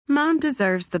Mom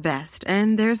deserves the best,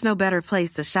 and there's no better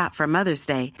place to shop for Mother's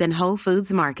Day than Whole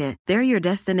Foods Market. They're your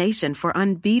destination for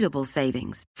unbeatable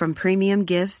savings, from premium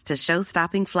gifts to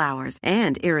show-stopping flowers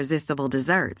and irresistible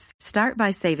desserts. Start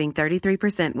by saving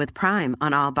 33% with Prime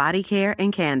on all body care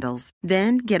and candles.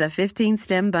 Then get a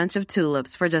 15-stem bunch of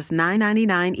tulips for just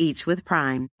 $9.99 each with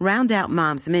Prime. Round out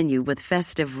Mom's menu with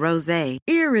festive rosé,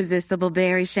 irresistible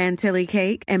berry chantilly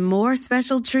cake, and more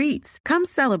special treats. Come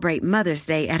celebrate Mother's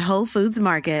Day at Whole Foods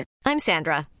Market. I'm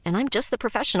Sandra, and I'm just the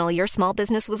professional your small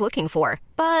business was looking for.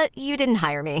 But you didn't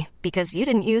hire me because you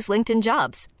didn't use LinkedIn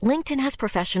Jobs. LinkedIn has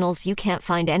professionals you can't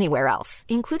find anywhere else,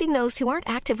 including those who aren't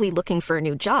actively looking for a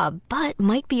new job, but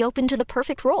might be open to the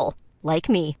perfect role, like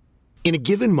me. In a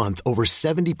given month, over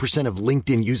 70% of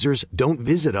LinkedIn users don't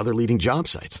visit other leading job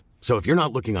sites. So if you're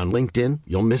not looking on LinkedIn,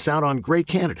 you'll miss out on great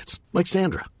candidates like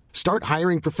Sandra. Start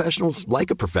hiring professionals like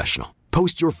a professional.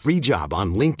 Post your free job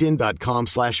on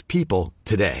linkedin.com/people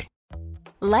today.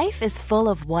 Life is full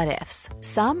of what-ifs.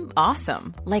 Some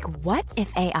awesome, like what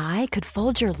if AI could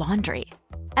fold your laundry?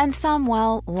 And some,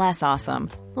 well, less awesome,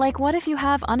 like what if you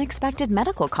have unexpected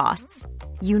medical costs?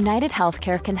 United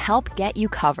Healthcare can help get you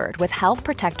covered with Health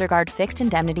Protector Guard fixed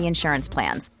indemnity insurance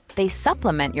plans. They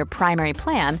supplement your primary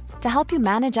plan to help you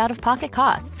manage out-of-pocket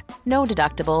costs. No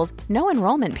deductibles, no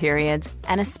enrollment periods,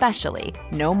 and especially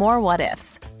no more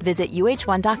what-ifs. Visit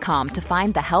uh1.com to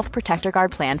find the Health Protector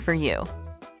Guard plan for you.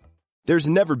 There's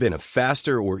never been a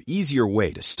faster or easier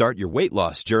way to start your weight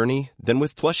loss journey than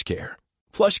with PlushCare.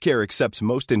 PlushCare accepts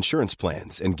most insurance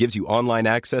plans and gives you online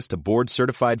access to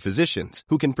board-certified physicians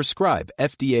who can prescribe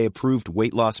FDA-approved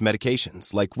weight loss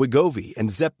medications like Wegovy and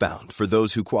Zepbound for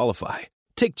those who qualify.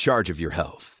 Take charge of your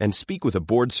health and speak with a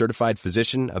board-certified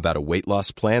physician about a weight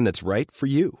loss plan that's right for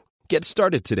you. Get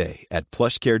started today at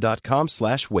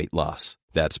plushcare.com/weight loss.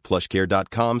 That's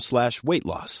plushcare.com/weight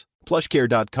loss.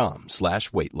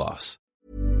 plushcare.com/weight loss.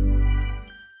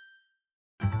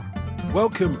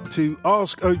 Welcome to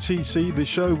Ask OTC, the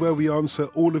show where we answer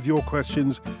all of your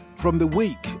questions from the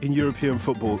week in European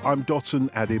football. I'm Dotun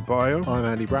Adebayo. I'm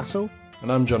Andy Brassel.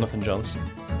 And I'm Jonathan Johnson.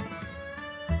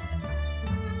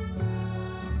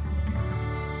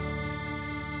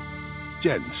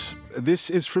 Gents, this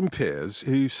is from Piers,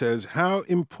 who says, how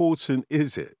important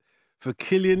is it for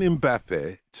Kylian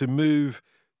Mbappé to move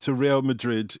to Real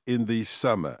Madrid in the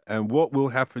summer? And what will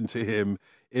happen to him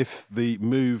if the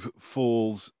move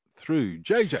falls through?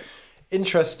 JJ.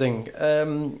 Interesting.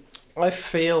 I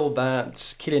feel that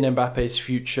Kylian Mbappe's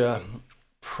future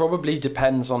probably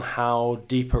depends on how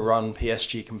deep a run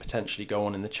PSG can potentially go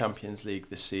on in the Champions League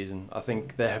this season. I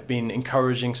think there have been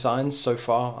encouraging signs so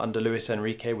far under Luis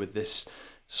Enrique with this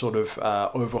sort of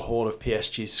overhaul of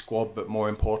PSG's squad, but more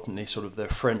importantly, sort of the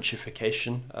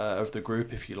Frenchification of the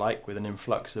group, if you like, with an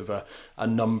influx of a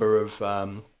number of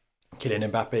Kylian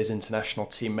Mbappe's international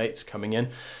teammates coming in.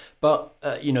 But,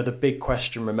 the big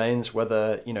question remains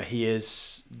whether, he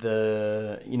is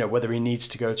whether he needs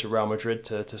to go to Real Madrid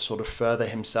to sort of further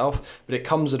himself. But it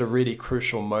comes at a really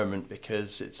crucial moment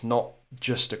because it's not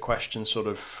just a question sort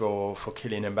of for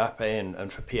Kylian Mbappe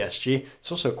and for PSG. It's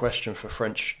also a question for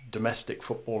French domestic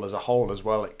football as a whole as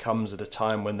well. It comes at a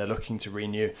time when they're looking to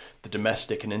renew the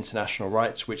domestic and international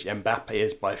rights, which Mbappe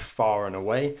is by far and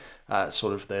away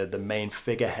sort of the main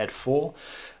figurehead for.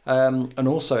 And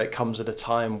also it comes at a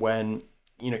time when,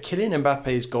 Kylian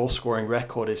Mbappe's goal-scoring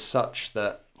record is such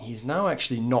that he's now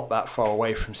actually not that far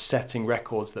away from setting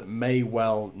records that may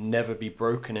well never be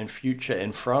broken in future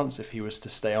in France if he was to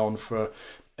stay on for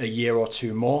a year or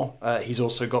two more. He's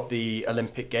also got the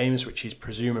Olympic Games, which he's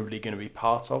presumably going to be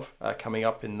part of, coming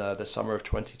up in the summer of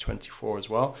 2024 as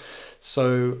well.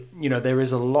 So, there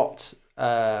is a lot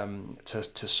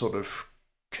to sort of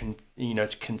to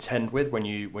contend with when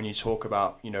you talk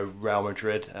about Real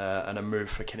Madrid and a move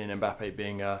for Kylian Mbappe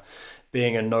being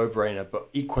a no-brainer. But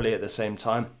equally at the same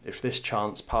time, if this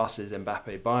chance passes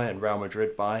Mbappe by and Real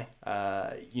Madrid by,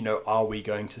 are we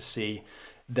going to see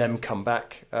them come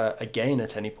back again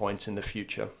at any point in the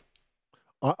future?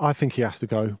 I think he has to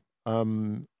go.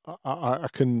 I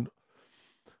can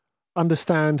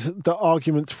understand the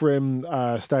arguments for him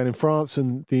staying in France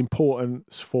and the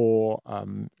importance for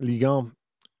Ligue 1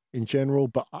 in general,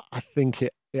 but I think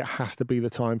it has to be the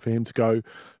time for him to go,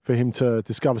 for him to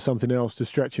discover something else, to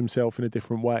stretch himself in a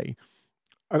different way.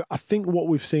 And I think what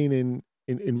we've seen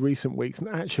in recent weeks, and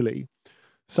actually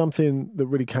something that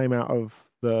really came out of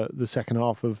the second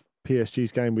half of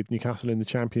PSG's game with Newcastle in the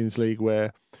Champions League,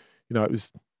 where it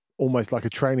was almost like a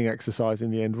training exercise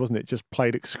in the end, wasn't it? Just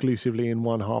played exclusively in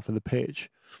one half of the pitch.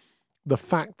 The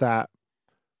fact that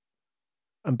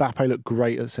Mbappe looked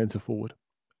great at centre forward.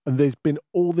 And there's been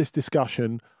all this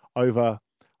discussion over,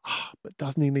 but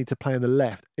doesn't he need to play on the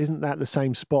left? Isn't that the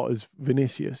same spot as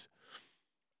Vinicius?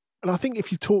 And I think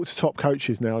if you talk to top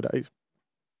coaches nowadays,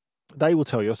 they will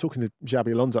tell you, I was talking to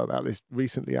Xabi Alonso about this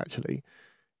recently, actually.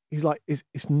 He's like,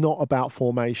 it's not about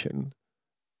formation.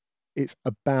 It's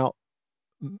about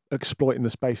exploiting the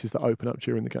spaces that open up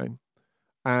during the game.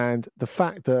 And the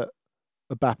fact that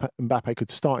Mbappé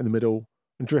could start in the middle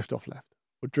and drift off left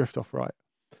or drift off right.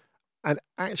 And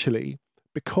actually,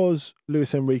 because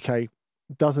Luis Enrique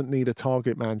doesn't need a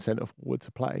target man centre forward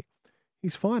to play,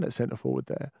 he's fine at centre forward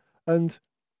there. And,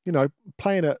 you know,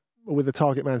 playing with a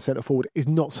target man centre forward is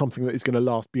not something that is going to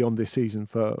last beyond this season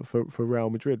for Real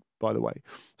Madrid, by the way.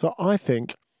 So I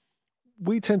think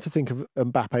we tend to think of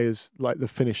Mbappé as like the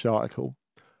finished article.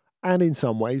 And in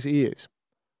some ways he is.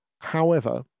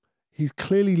 However, he's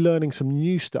clearly learning some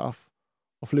new stuff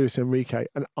off Luis Enrique.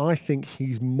 And I think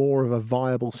he's more of a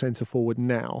viable centre forward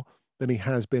now than he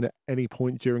has been at any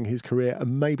point during his career.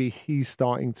 And maybe he's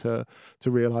starting to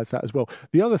realise that as well.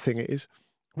 The other thing is,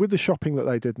 with the shopping that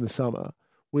they did in the summer,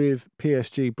 with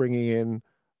PSG bringing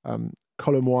in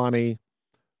Colomwani,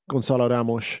 Gonzalo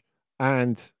Ramos,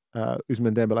 and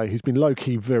Ousmane Dembélé, who's been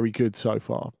low-key very good so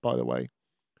far, by the way,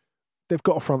 they've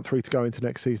got a front three to go into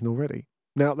next season already.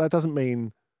 Now, that doesn't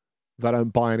mean they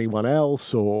don't buy anyone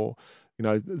else or, you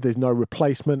know, there's no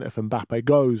replacement if Mbappé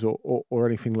goes or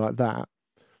anything like that.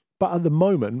 But at the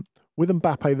moment, with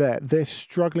Mbappé there, they're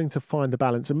struggling to find the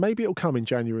balance. And maybe it'll come in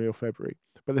January or February,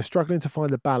 but they're struggling to find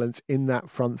the balance in that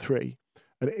front three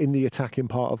and in the attacking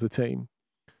part of the team.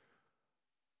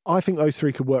 I think those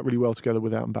three could work really well together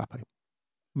without Mbappé.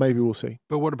 Maybe we'll see.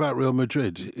 But what about Real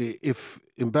Madrid? If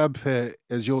Mbappé,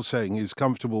 as you're saying, is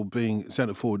comfortable being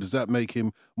centre forward, does that make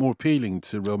him more appealing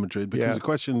to Real Madrid? Because the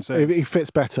question says... He fits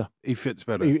better. He fits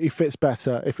better. He fits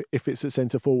better if it's at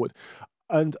centre forward.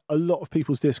 And a lot of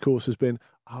people's discourse has been,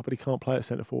 but he can't play at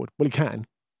centre forward. Well, he can.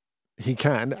 He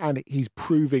can, and he's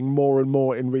proving more and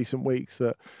more in recent weeks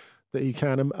that he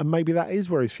can. And maybe that is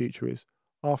where his future is,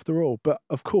 after all. But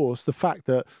of course, the fact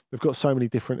that they've got so many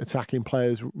different attacking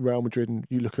players, Real Madrid, and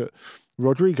you look at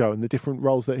Rodrigo and the different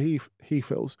roles that he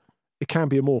fills, it can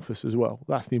be amorphous as well.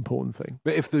 That's the important thing.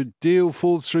 But if the deal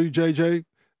falls through, JJ,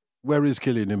 where is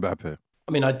Kylian Mbappé?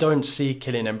 I mean, I don't see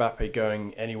Kylian Mbappé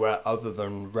going anywhere other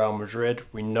than Real Madrid.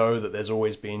 We know that there's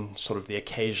always been sort of the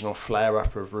occasional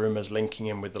flare-up of rumours linking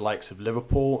him with the likes of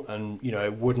Liverpool. And, you know,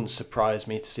 it wouldn't surprise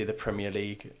me to see the Premier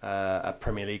League, a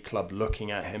Premier League club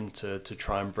looking at him to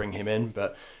try and bring him in.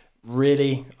 But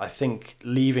really, I think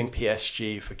leaving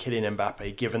PSG for Kylian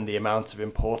Mbappé, given the amount of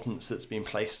importance that's been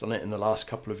placed on it in the last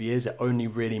couple of years, it only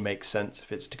really makes sense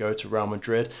if it's to go to Real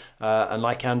Madrid. And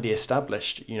like Andy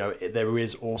established, you know, there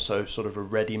is also sort of a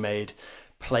ready-made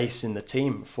place in the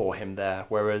team for him there.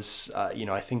 Whereas, you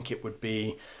know, I think it would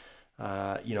be,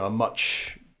 you know, a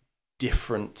much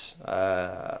different,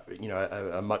 you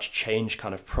know, a much changed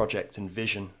kind of project and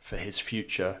vision for his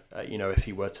future, you know, if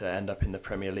he were to end up in the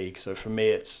Premier League. So for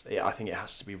me, I think it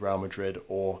has to be Real Madrid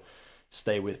or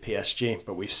stay with PSG.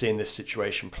 But we've seen this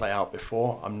situation play out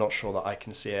before. I'm not sure that I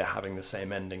can see it having the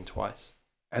same ending twice.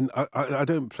 And I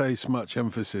don't place much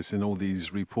emphasis in all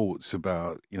these reports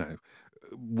about, you know,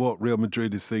 what Real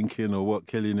Madrid is thinking or what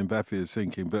Kylian Mbappé is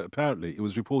thinking. But apparently it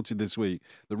was reported this week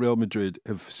that Real Madrid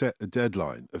have set a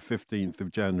deadline of 15th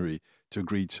of January to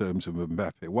agree terms with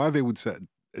Mbappé. Why they would set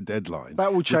a deadline?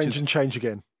 That will change and change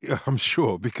again. I'm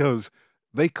sure, because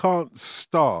they can't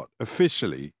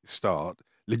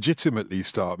legitimately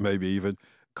start, maybe even,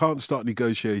 can't start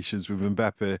negotiations with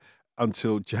Mbappé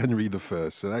until January the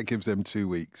 1st. So that gives them 2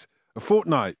 weeks. A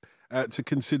fortnight to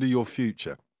consider your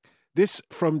future. This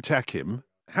from Takim.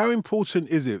 How important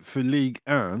is it for Ligue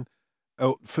 1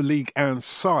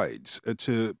 sides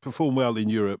to perform well in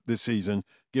Europe this season,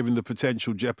 given the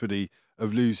potential jeopardy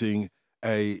of losing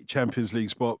a Champions League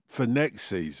spot for next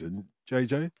season?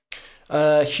 JJ?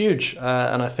 Huge,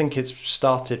 and I think it's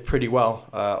started pretty well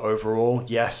overall.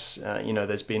 Yes, you know,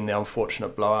 there's been the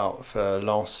unfortunate blowout for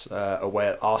Lens away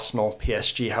at Arsenal.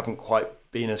 PSG haven't quite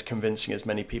been as convincing as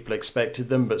many people expected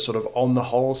them, but sort of on the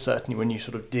whole, certainly when you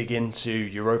sort of dig into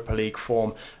Europa League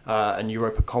form and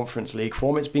Europa Conference League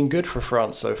form, it's been good for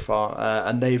France so far,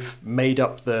 and they've made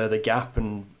up the gap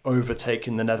and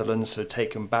overtaken the Netherlands, so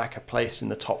taken back a place in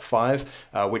the top 5,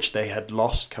 which they had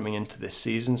lost coming into this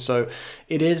season. So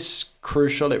it is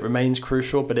crucial, it remains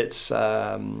crucial, but it's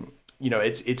you know,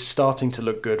 it's starting to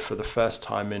look good for the first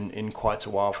time in quite a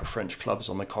while for French clubs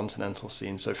on the continental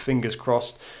scene. So fingers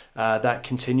crossed, that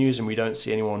continues and we don't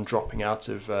see anyone dropping out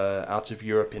of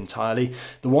Europe entirely.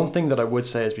 The one thing that I would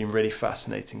say has been really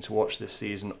fascinating to watch this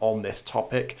season on this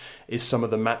topic is some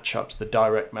of the matchups, the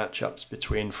direct matchups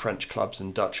between French clubs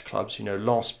and Dutch clubs.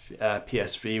 Lens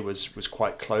PSV was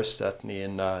quite close, certainly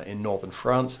in northern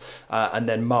France, and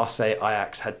then Marseille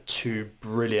Ajax had two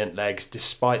brilliant legs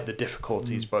despite the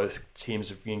difficulties both teams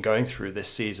have been going through this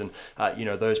season.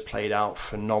 Those played out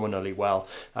phenomenally well,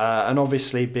 and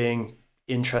obviously being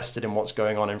interested in what's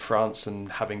going on in France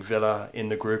and having Villa in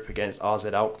the group against AZ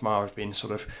Alkmaar, I've been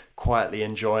sort of quietly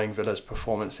enjoying Villa's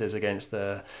performances against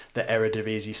the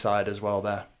Eredivisie side as well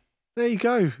there. There you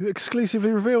go.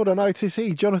 Exclusively revealed on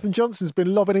OTC. Jonathan Johnson's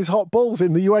been lobbing his hot balls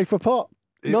in the UEFA pot.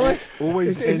 Nice.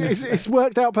 It's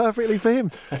worked out perfectly for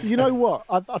him. You know what?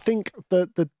 I think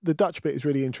the Dutch bit is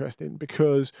really interesting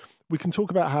because we can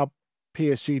talk about how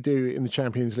PSG do in the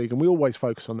Champions League, and we always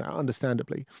focus on that,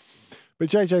 understandably. But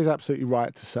JJ's absolutely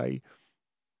right to say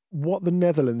what the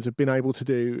Netherlands have been able to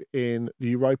do in the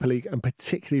Europa League and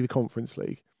particularly the Conference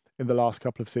League in the last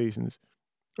couple of seasons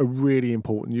are really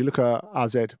important. You look at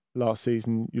AZ last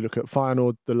season, you look at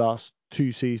Feyenoord the last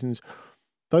 2 seasons,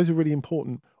 those are really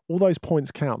important. All those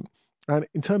points count. And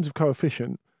in terms of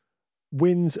coefficient,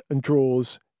 wins and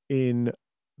draws in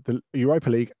the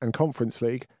Europa League and Conference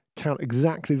League count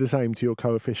exactly the same to your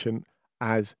coefficient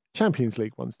as Champions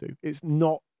League ones do. It's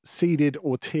not seeded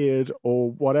or tiered or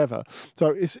whatever.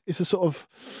 So it's a sort of,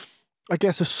 I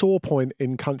guess, a sore point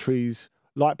in countries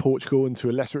like Portugal and to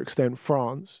a lesser extent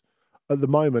France at the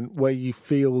moment, where you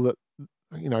feel that,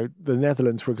 the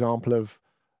Netherlands, for example,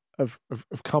 have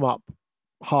come up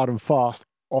hard and fast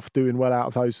off doing well out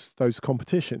of those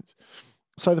competitions.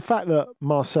 So the fact that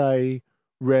Marseille,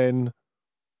 Rennes,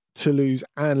 Toulouse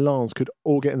and Lens could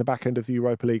all get in the back end of the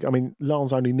Europa League. I mean,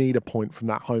 Lens only need a point from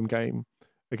that home game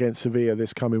against Sevilla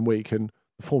this coming week, and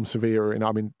the form Sevilla are in.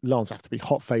 I mean, Lens have to be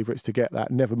hot favourites to get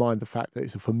that. Never mind the fact that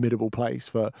it's a formidable place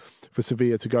for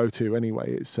Sevilla to go to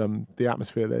anyway. It's the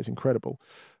atmosphere there is incredible.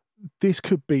 This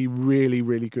could be really,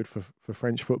 really good for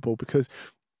French football because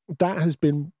that has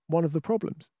been one of the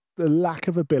problems. The lack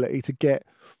of ability to get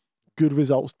good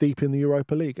results deep in the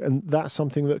Europa League. And that's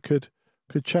something that could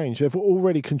change. They've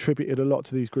already contributed a lot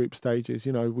to these group stages.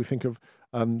 We think of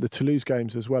the Toulouse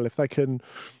games as well. If they can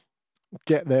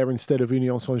get there instead of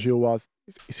Union Saint-Gilloise,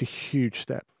 it's a huge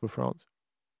step for France.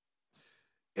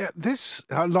 Yeah,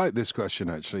 I like this question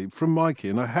actually from Mikey,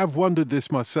 and I have wondered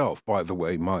this myself, by the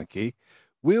way, Mikey.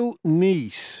 Will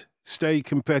Nice stay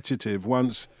competitive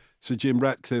once Sir Jim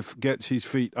Ratcliffe gets his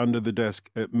feet under the desk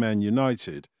at Man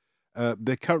United?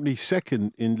 They're currently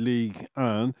second in Ligue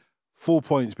 1, 4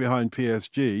 points behind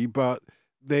PSG, but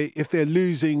if they're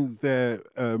losing their,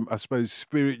 I suppose,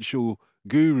 spiritual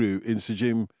guru in Sir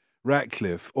Jim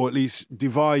Ratcliffe, or at least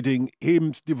dividing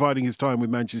his time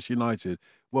with Manchester United,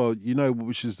 well,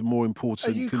 which is the more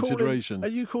important consideration. Are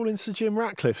you calling Sir Jim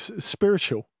Ratcliffe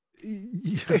spiritual?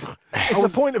 It's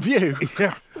the point of view.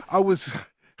 Yeah, I was...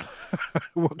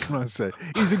 What can I say?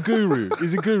 He's a guru.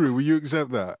 He's a guru. Will you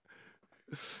accept that?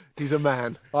 He's a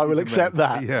man. I will accept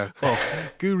that. Yeah. Well,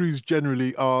 gurus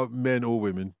generally are men or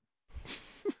women.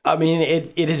 I mean,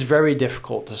 it is very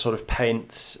difficult to sort of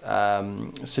paint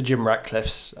Sir Jim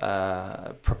Ratcliffe's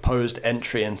proposed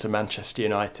entry into Manchester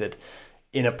United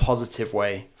in a positive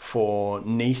way for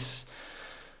Nice.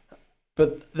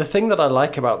 But the thing that I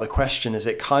like about the question is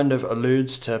it kind of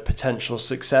alludes to potential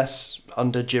success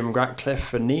under Jim Ratcliffe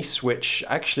for Nice, which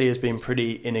actually has been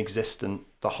pretty inexistent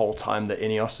the whole time that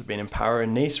Ineos have been in power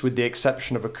in Nice, with the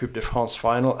exception of a Coupe de France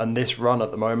final and this run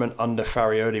at the moment under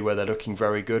Farioli, where they're looking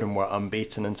very good and were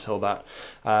unbeaten until that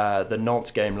the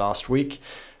Nantes game last week.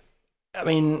 I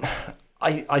mean,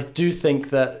 I do think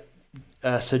that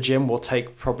Sir Jim will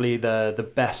take probably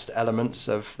the best elements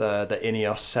of the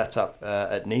Ineos setup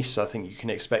at Nice. I think you can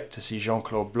expect to see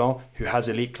Jean-Claude Blanc, who has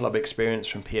elite club experience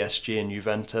from PSG and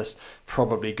Juventus,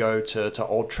 probably go to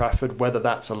Old Trafford. Whether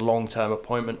that's a long-term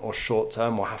appointment or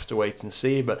short-term, we'll have to wait and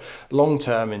see. But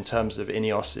long-term, in terms of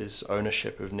Ineos'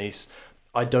 ownership of Nice,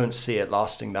 I don't see it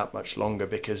lasting that much longer,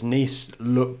 because Nice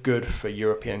look good for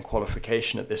European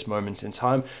qualification at this moment in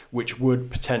time, which would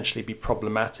potentially be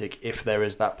problematic if there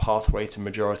is that pathway to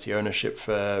majority ownership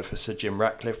for Sir Jim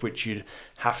Ratcliffe, which you'd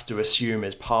have to assume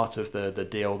is part of the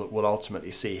deal that will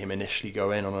ultimately see him initially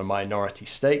go in on a minority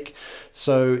stake.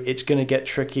 So it's going to get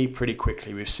tricky pretty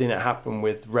quickly. We've seen it happen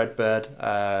with Redbird,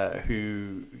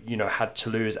 who had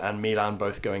Toulouse and Milan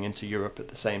both going into Europe at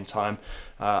the same time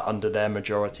under their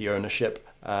majority ownership.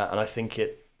 And I think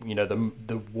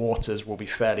the waters will be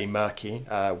fairly murky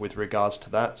with regards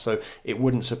to that. So it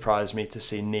wouldn't surprise me to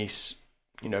see Nice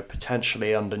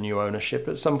potentially under new ownership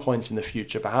at some point in the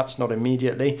future, perhaps not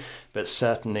immediately, but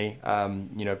certainly,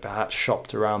 perhaps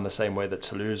shopped around the same way that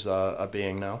Toulouse are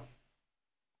being now.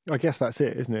 I guess that's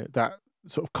it, isn't it? That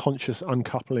sort of conscious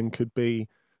uncoupling could be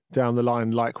down the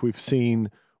line, like we've seen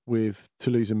with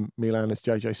Toulouse and Milan, as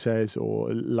JJ says,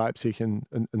 or Leipzig and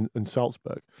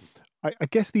Salzburg. I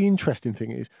guess the interesting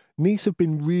thing is Nice have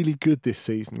been really good this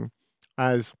season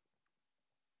as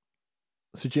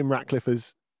Sir Jim Ratcliffe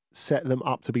has set them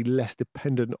up to be less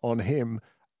dependent on him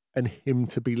and him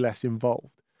to be less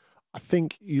involved. I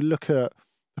think you look at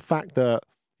the fact that,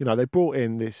 they brought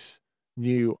in this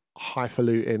new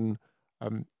highfalutin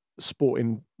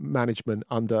sporting management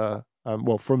under,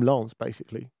 from Lens,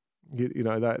 basically.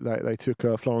 They took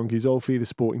Florent Ghisolfi, the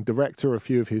sporting director, a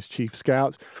few of his chief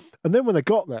scouts. And then when they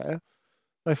got there,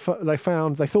 they thought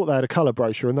they had a colour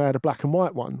brochure and they had a black and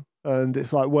white one. And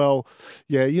it's like, well,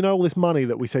 yeah, all this money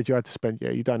that we said you had to spend,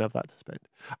 yeah, you don't have that to spend.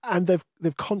 And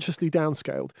they've consciously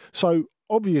downscaled. So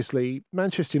obviously,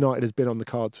 Manchester United has been on the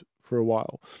cards for a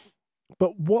while.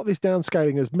 But what this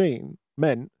downscaling has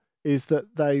meant is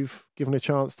that they've given a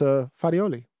chance to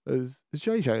Farioli, as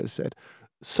JJ has said.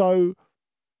 So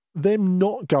them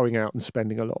not going out and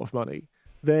spending a lot of money,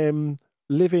 them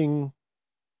living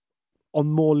on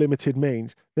more limited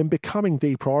means, them becoming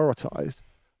deprioritised,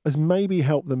 has maybe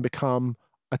helped them become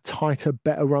a tighter,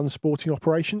 better run sporting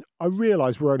operation. I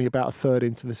realise we're only about a third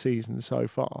into the season so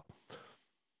far.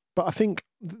 But I think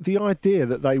the idea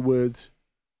that they would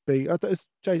be, as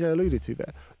JJ alluded to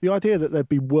there, the idea that they'd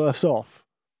be worse off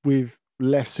with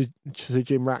less Sir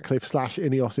Jim Ratcliffe /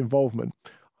 Ineos involvement,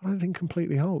 I don't think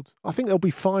completely holds. I think they'll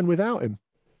be fine without him.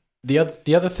 The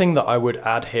other thing that I would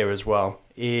add here as well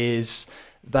is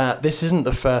that this isn't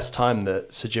the first time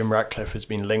that Sir Jim Ratcliffe has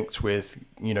been linked with,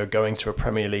 going to a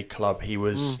Premier League club. He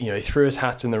was, he threw his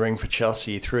hat in the ring for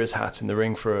Chelsea, he threw his hat in the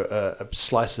ring for a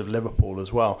slice of Liverpool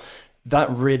as well.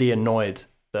 That really annoyed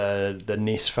the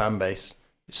Nice fan base.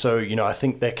 So, I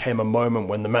think there came a moment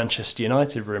when the Manchester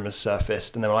United rumours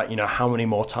surfaced and they were like, how many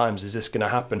more times is this going to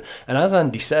happen? And as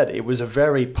Andy said, it was a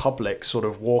very public sort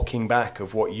of walking back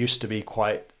of what used to be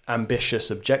quite ambitious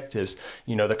objectives.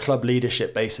 The club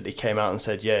leadership basically came out and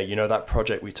said, yeah, that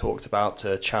project we talked about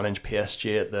to challenge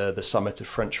PSG at the summit of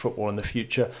French football in the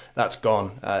future, that's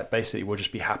gone. Basically, we'll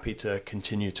just be happy to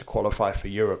continue to qualify for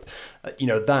Europe.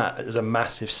 That is a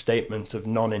massive statement of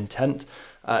non-intent.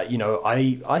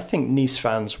 I think Nice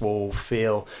fans will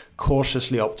feel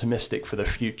cautiously optimistic for the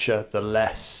future the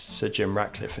less Sir Jim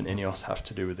Ratcliffe and Ineos have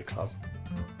to do with the club.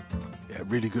 Yeah,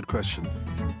 really good question.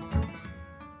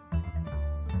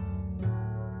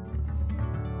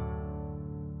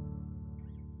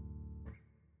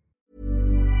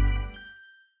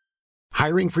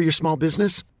 Hiring for your small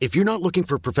business? If you're not looking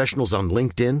for professionals on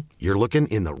LinkedIn, you're looking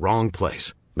in the wrong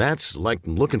place. That's like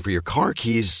looking for your car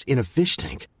keys in a fish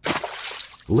tank.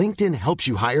 LinkedIn helps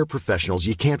you hire professionals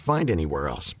you can't find anywhere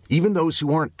else, even those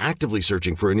who aren't actively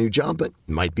searching for a new job but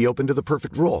might be open to the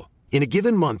perfect role. In a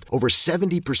given month, over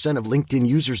 70% of LinkedIn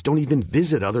users don't even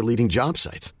visit other leading job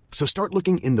sites. So start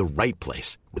looking in the right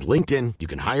place. With LinkedIn, you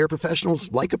can hire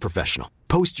professionals like a professional.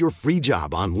 Post your free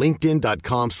job on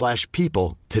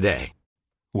linkedin.com/people today.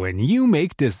 When you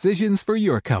make decisions for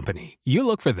your company, you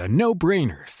look for the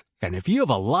no-brainers. And if you have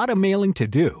a lot of mailing to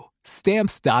do,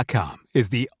 Stamps.com is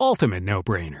the ultimate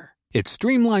no-brainer. It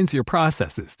streamlines your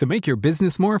processes to make your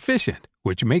business more efficient,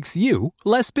 which makes you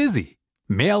less busy.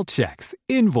 Mail checks,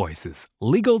 invoices,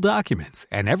 legal documents,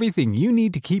 and everything you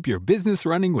need to keep your business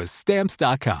running with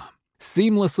Stamps.com.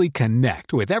 Seamlessly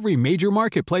connect with every major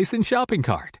marketplace and shopping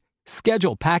cart.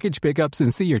 Schedule package pickups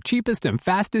and see your cheapest and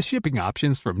fastest shipping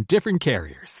options from different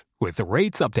carriers. With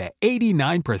rates up to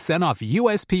 89% off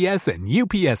USPS and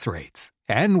UPS rates.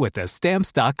 And with the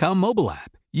Stamps.com mobile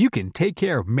app, you can take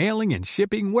care of mailing and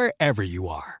shipping wherever you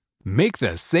are. Make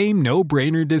the same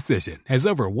no-brainer decision as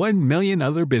over 1 million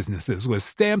other businesses with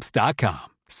Stamps.com.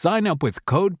 Sign up with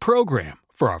code PROGRAM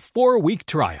for a 4-week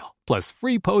trial, plus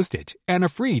free postage and a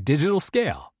free digital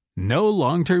scale. No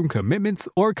long-term commitments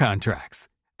or contracts.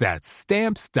 That's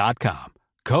Stamps.com.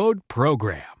 Code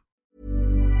PROGRAM.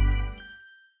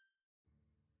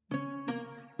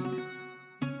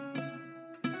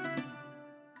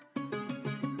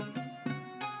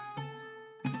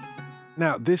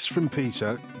 Now, this from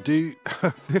Peter.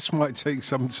 This might take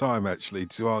some time, actually,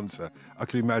 to answer, I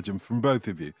can imagine, from both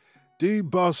of you. Do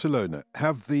Barcelona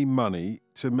have the money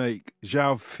to make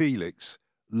João Félix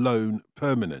loan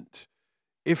permanent?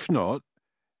 If not,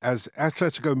 as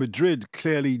Atletico Madrid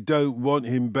clearly don't want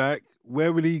him back,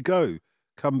 where will he go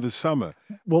come the summer?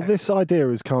 Well, this idea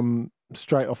has come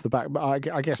straight off the back, but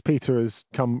I guess Peter has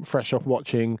come fresh off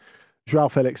watching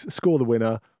João Félix score the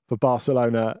winner for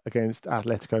Barcelona against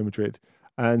Atletico Madrid.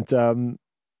 And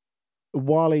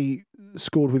while he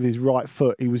scored with his right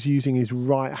foot, he was using his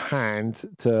right hand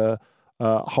to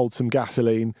hold some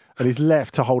gasoline and his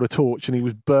left to hold a torch, and he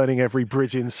was burning every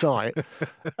bridge in sight.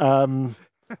 You're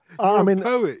a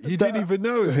poet. You didn't even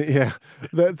know it. Yeah.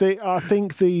 I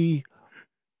think the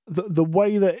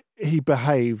way that he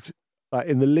behaved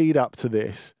in the lead up to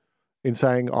this, in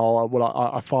saying, "Oh, well,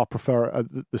 I far prefer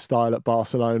the style at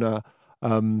Barcelona,"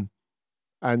 and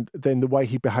then the way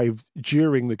he behaved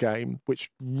during the game, which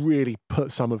really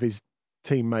put some of his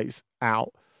teammates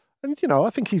out. And I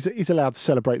think he's allowed to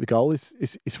celebrate the goal.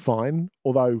 Is fine.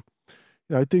 Although,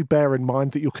 do bear in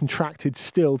mind that you're contracted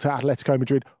still to Atletico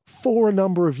Madrid for a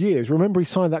number of years. Remember, he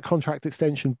signed that contract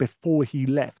extension before he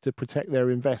left to protect their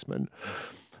investment.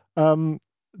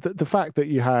 The fact that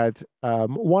you had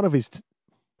one of his,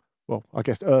 I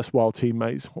guess, erstwhile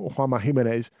teammates, Juan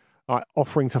Jimenez,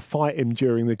 offering to fight him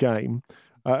during the game,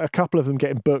 a couple of them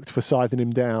getting booked for siding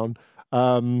him down.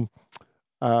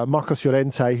 Marcos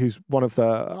Llorente, who's one of the,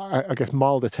 I guess,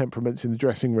 milder temperaments in the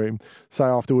dressing room, say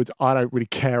afterwards, "I don't really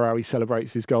care how he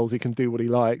celebrates his goals. He can do what he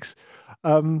likes."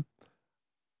 And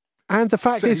the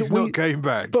fact is, he's not going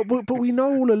back. But we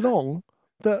know all along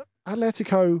that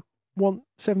Atletico want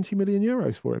 70 million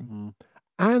euros for him.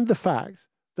 And the fact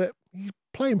that he's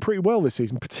playing pretty well this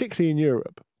season, particularly in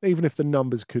Europe, even if the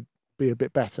numbers could be a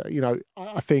bit better.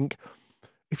 I think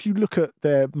if you look at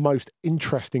their most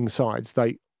interesting sides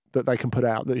that they can put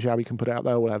out, that Xavi can put out,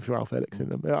 they all have João Félix in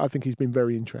them. I think he's been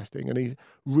very interesting, and he's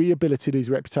rehabilitated his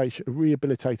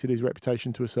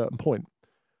reputation to a certain point.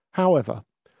 However,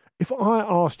 if I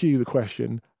asked you the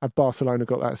question, have Barcelona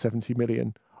got that 70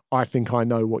 million? I think I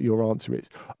know what your answer is.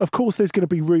 Of course, there's going to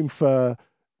be room for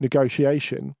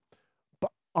negotiation,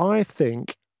 but I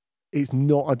think it's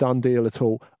not a done deal at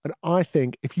all. And I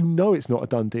think if you know it's not a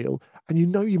done deal, and you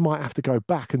know you might have to go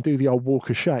back and do the old walk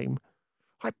of shame,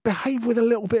 behave with a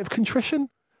little bit of contrition.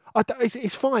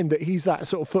 It's fine that he's that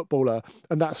sort of footballer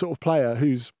and that sort of player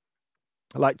who's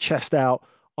like chest out,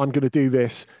 "I'm going to do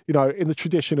this," in the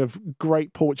tradition of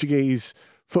great Portuguese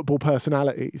football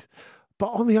personalities.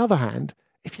 But on the other hand,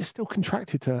 if you're still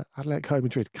contracted to Atletico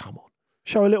Madrid, come on,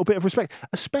 show a little bit of respect,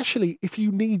 especially if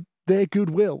you need their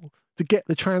goodwill to get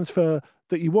the transfer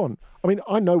that you want. I mean,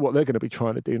 I know what they're going to be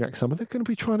trying to do next summer. They're going to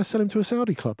be trying to sell him to a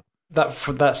Saudi club.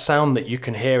 That sound that you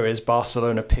can hear is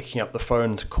Barcelona picking up the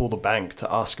phone to call the bank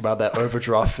to ask about their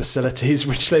overdraft facilities,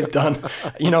 which they've done,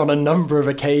 on a number of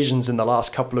occasions in the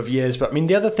last couple of years. But I mean,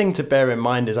 the other thing to bear in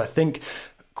mind is I think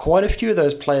quite a few of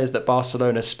those players that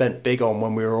Barcelona spent big on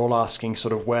when we were all asking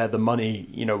sort of where the money,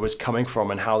 was coming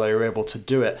from and how they were able to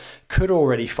do it, could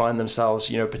already find themselves,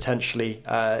 potentially,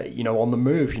 on the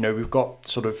move. We've got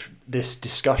sort of this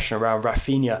discussion around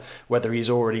Rafinha, whether he's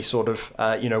already sort of,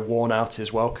 worn out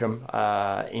his welcome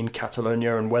in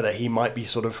Catalonia, and whether he might be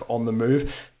sort of on the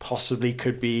move, possibly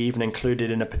could be even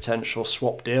included in a potential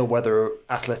swap deal, whether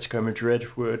Atletico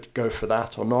Madrid would go for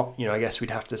that or not. I guess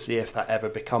we'd have to see if that ever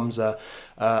becomes a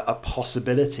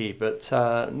possibility. But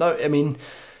no, I mean,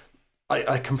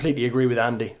 I completely agree with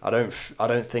Andy. I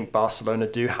don't think Barcelona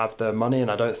do have the money, and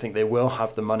I don't think they will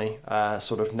have the money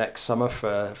sort of next summer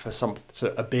for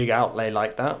a big outlay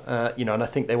like that. And I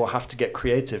think they will have to get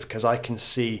creative, because I can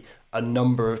see a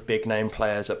number of big name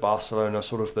players at Barcelona,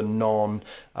 sort of the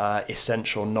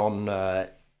non-essential,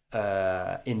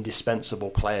 indispensable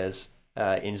players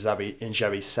in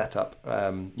Xavi's setup,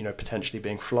 potentially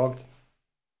being flogged.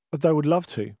 They would love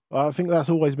to. I think that's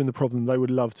always been the problem. They would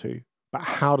love to. But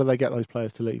how do they get those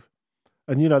players to leave?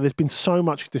 And, there's been so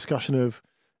much discussion of,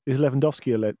 is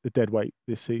Lewandowski a dead weight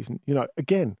this season?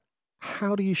 Again,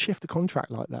 how do you shift a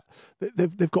contract like that?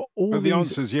 They've got all the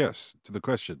answer is yes to the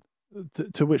question.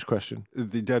 To which question?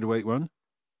 The dead weight one?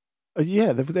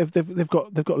 Yeah, they've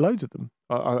got loads of them,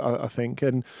 I think.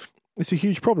 And it's a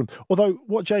huge problem. Although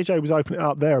what JJ was opening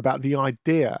up there about the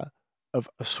idea of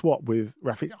a swap with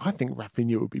Rafinha, I think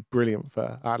Rafinha would be brilliant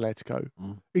for Atletico.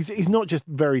 He's not just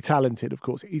very talented, of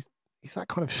course. He's that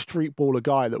kind of street baller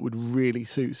guy that would really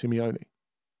suit Simeone.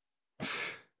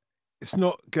 It's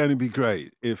not going to be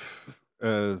great if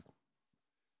João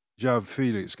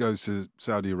Félix goes to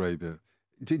Saudi Arabia.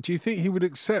 Do you think he would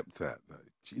accept that,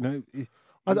 though?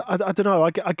 I don't know.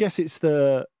 I guess it's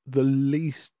the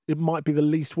least. It might be the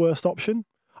least worst option.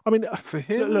 I mean, for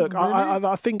him, look, really?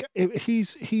 I think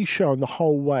he's shown the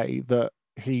whole way that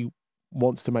he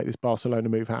wants to make this Barcelona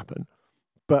move happen.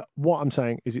 But what I'm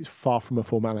saying is, it's far from a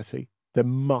formality. There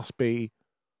must be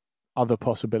other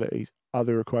possibilities,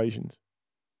 other equations.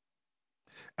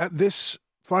 This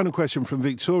final question from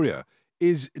Victoria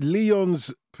is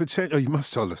Lyon's potential... Oh, you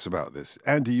must tell us about this.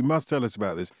 Andy, you must tell us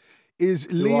about this. Is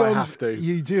Lyon's... I have to?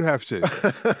 You do have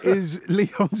to. Is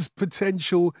Lyon's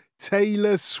potential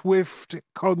Taylor Swift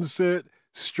concert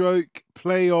stroke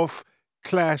playoff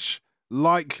clash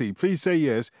likely? Please say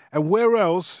yes. And where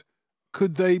else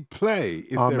could they play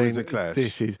if there is a clash?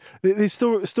 This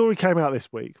story came out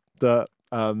this week that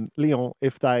Lyon,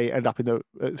 if they end up in the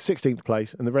 16th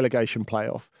place in the relegation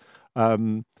playoff,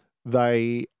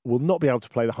 they will not be able to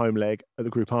play the home leg at the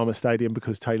Groupama Stadium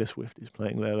because Taylor Swift is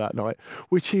playing there that night,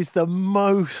 which is the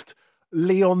most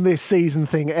Lyon this season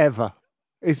thing ever.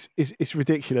 It's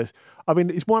ridiculous. I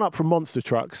mean, it's one up from monster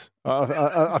trucks.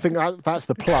 I think that's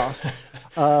the plus.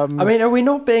 I mean, are we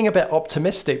not being a bit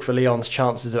optimistic for Lyon's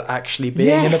chances of actually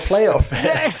being in a playoff?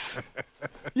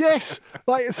 Yes.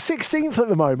 Like 16th at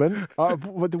the moment.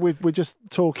 We're just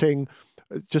talking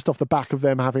just off the back of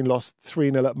them having lost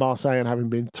 3-0 at Marseille and having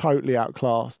been totally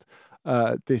outclassed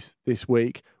this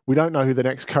week. We don't know who the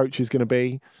next coach is going to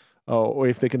be. Or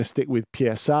if they're going to stick with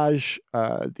Pierre Sage,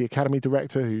 the academy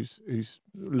director who's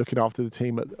looking after the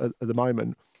team at the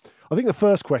moment. I think the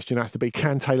first question has to be: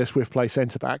 can Taylor Swift play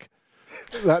centre back?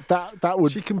 That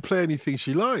would. She can play anything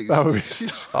she likes.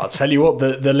 I'll tell you what,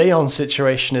 the Lyon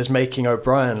situation is making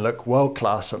O'Brien look world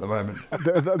class at the moment.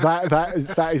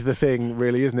 That is the thing,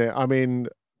 really, isn't it? I mean,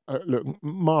 look,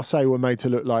 Marseille were made to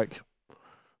look like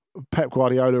Pep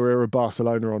Guardiola era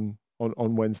Barcelona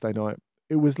on Wednesday night.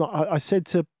 It was like I said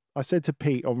to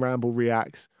Pete on Ramble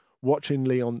Reacts, watching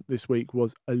Lyon this week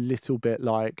was a little bit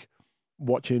like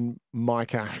watching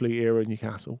Mike Ashley era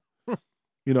Newcastle.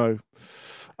 You know,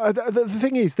 the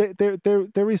thing is that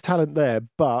there is talent there,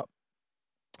 but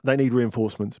they need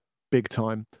reinforcements big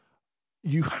time.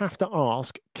 You have to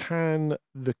ask, can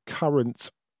the current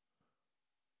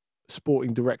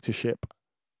sporting directorship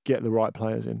get the right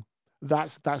players in?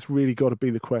 That's really got to be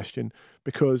the question,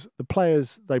 because the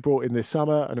players they brought in this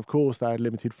summer, and of course they had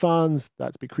limited funds, they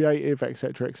had to be creative,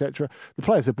 etc., etc. The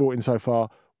players they brought in so far,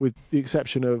 with the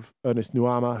exception of Ernest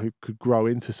Nuama, who could grow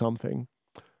into something,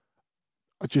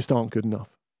 just aren't good enough.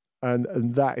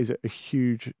 And that is a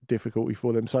huge difficulty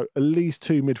for them. So at least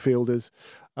 2 midfielders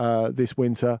this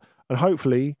winter, and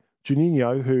hopefully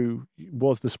Juninho, who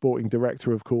was the sporting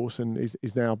director, of course, and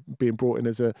is now being brought in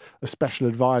as a special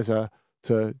advisor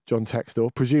to John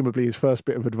Textor. Presumably his first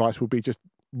bit of advice will be just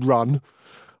run.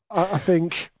 I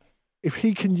think if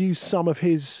he can use some of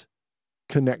his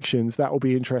connections, that will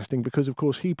be interesting, because of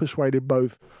course he persuaded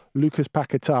both Lucas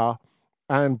Paquetá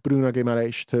and Bruno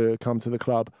Guimaraes to come to the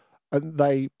club, and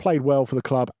they played well for the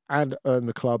club and earned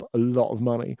the club a lot of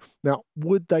money. Now,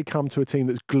 would they come to a team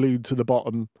that's glued to the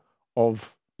bottom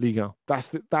of Liga? That's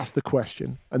the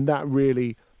question, and that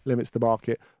really limits the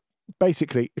market.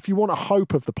 Basically, if you want a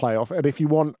hope of the playoff, and if you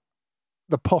want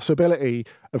the possibility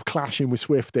of clashing with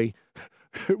Swifty,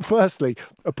 firstly,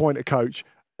 appoint a coach,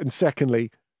 and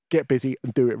secondly, get busy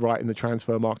and do it right in the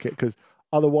transfer market, because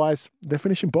otherwise they're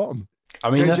finishing bottom. I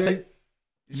mean, JJ,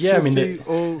 Swifty,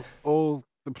 all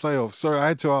the playoffs. Sorry, I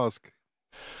had to ask.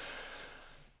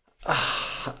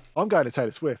 I'm going to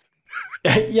Taylor Swift.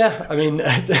 Yeah, I mean,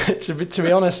 to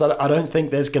be honest, I don't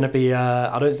think there's going to be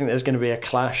a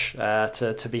clash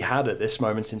to be had at this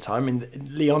moment in time. I mean,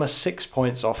 Lyon are 6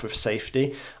 points off of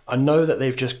safety. I know that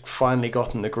they've just finally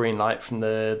gotten the green light from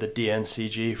the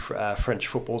DNCG, French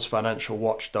football's financial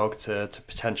watchdog, to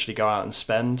potentially go out and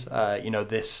spend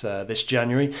this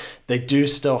January. They do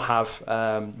still have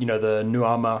the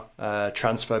Nuama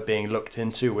transfer being looked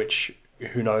into, which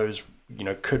who knows,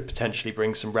 could potentially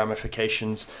bring some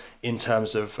ramifications in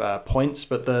terms of points.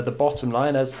 But the bottom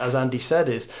line, as Andy said,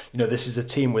 is, this is a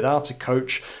team without a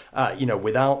coach,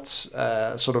 without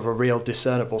sort of a real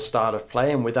discernible style of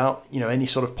play, and without, any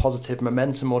sort of positive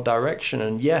momentum or direction.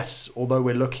 And yes, although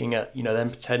we're looking at, them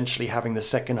potentially having the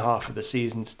second half of the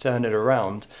season to turn it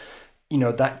around,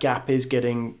 that gap is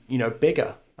getting,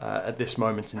 bigger at this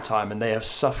moment in time, and they have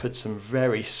suffered some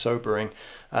very sobering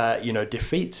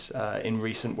defeats in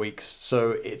recent weeks.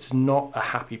 So it's not a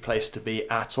happy place to be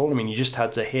at all. I mean, you just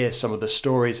had to hear some of the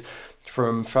stories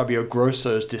from Fabio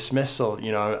Grosso's dismissal,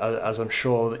 as I'm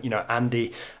sure that,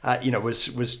 Andy,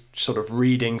 was sort of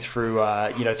reading through,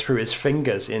 through his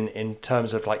fingers in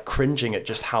terms of like cringing at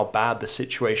just how bad the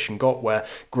situation got, where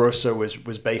Grosso was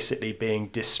basically being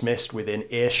dismissed within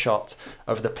earshot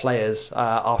of the players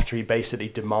after he basically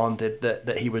demanded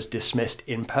that he was dismissed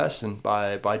in person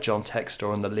by John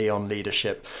Textor and the Lyon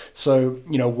leadership. So,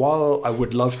 while I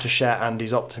would love to share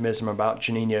Andy's optimism about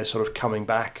Juninho sort of coming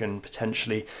back and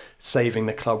potentially saving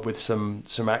the club with some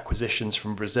acquisitions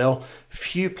from Brazil,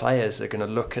 few players are going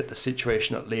to look at the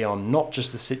situation at Lyon, not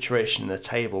just the situation in the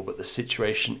table, but the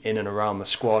situation in and around the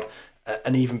squad,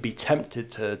 and even be tempted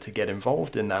to get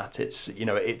involved in that.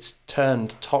 It's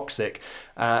turned toxic,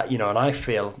 and I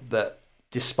feel that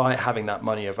despite having that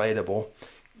money available,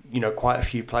 quite a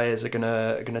few players are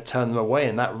gonna turn them away,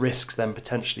 and that risks them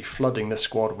potentially flooding the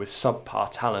squad with subpar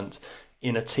talent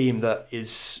in a team that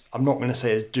is, I'm not going to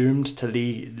say is doomed to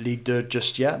Ligue 2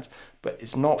 just yet, but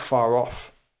it's not far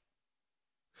off.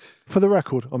 For the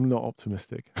record, I'm not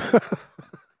optimistic.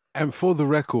 And for the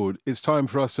record, it's time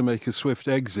for us to make a swift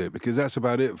exit, because that's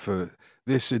about it for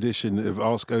this edition of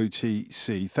Ask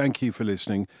OTC. Thank you for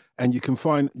listening. And you can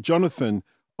find Jonathan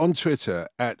on Twitter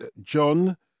at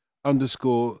John_Le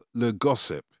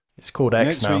Gossip. It's called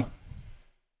X now.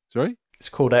 Sorry? It's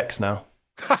called X now.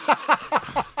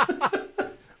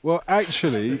 Well,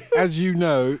 actually, as you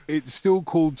know, it's still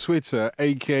called Twitter,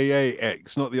 a.k.a.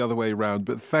 X, not the other way around.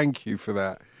 But thank you for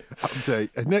that update.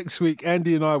 And next week,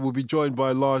 Andy and I will be joined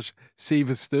by Lars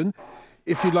Sivertsen.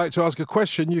 If you'd like to ask a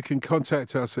question, you can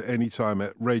contact us at any time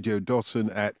at Radio Dotton,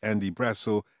 at Andy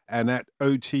Brassel, and at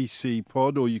OTC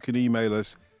Pod, or you can email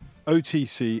us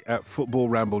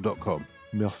otc@footballramble.com.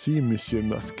 Merci, Monsieur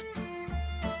Musk.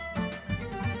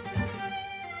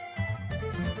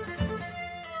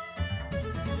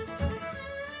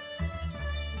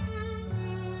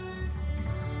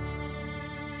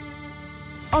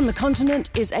 On the Continent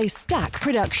is a Stack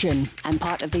production and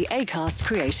part of the Acast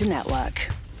Creator Network.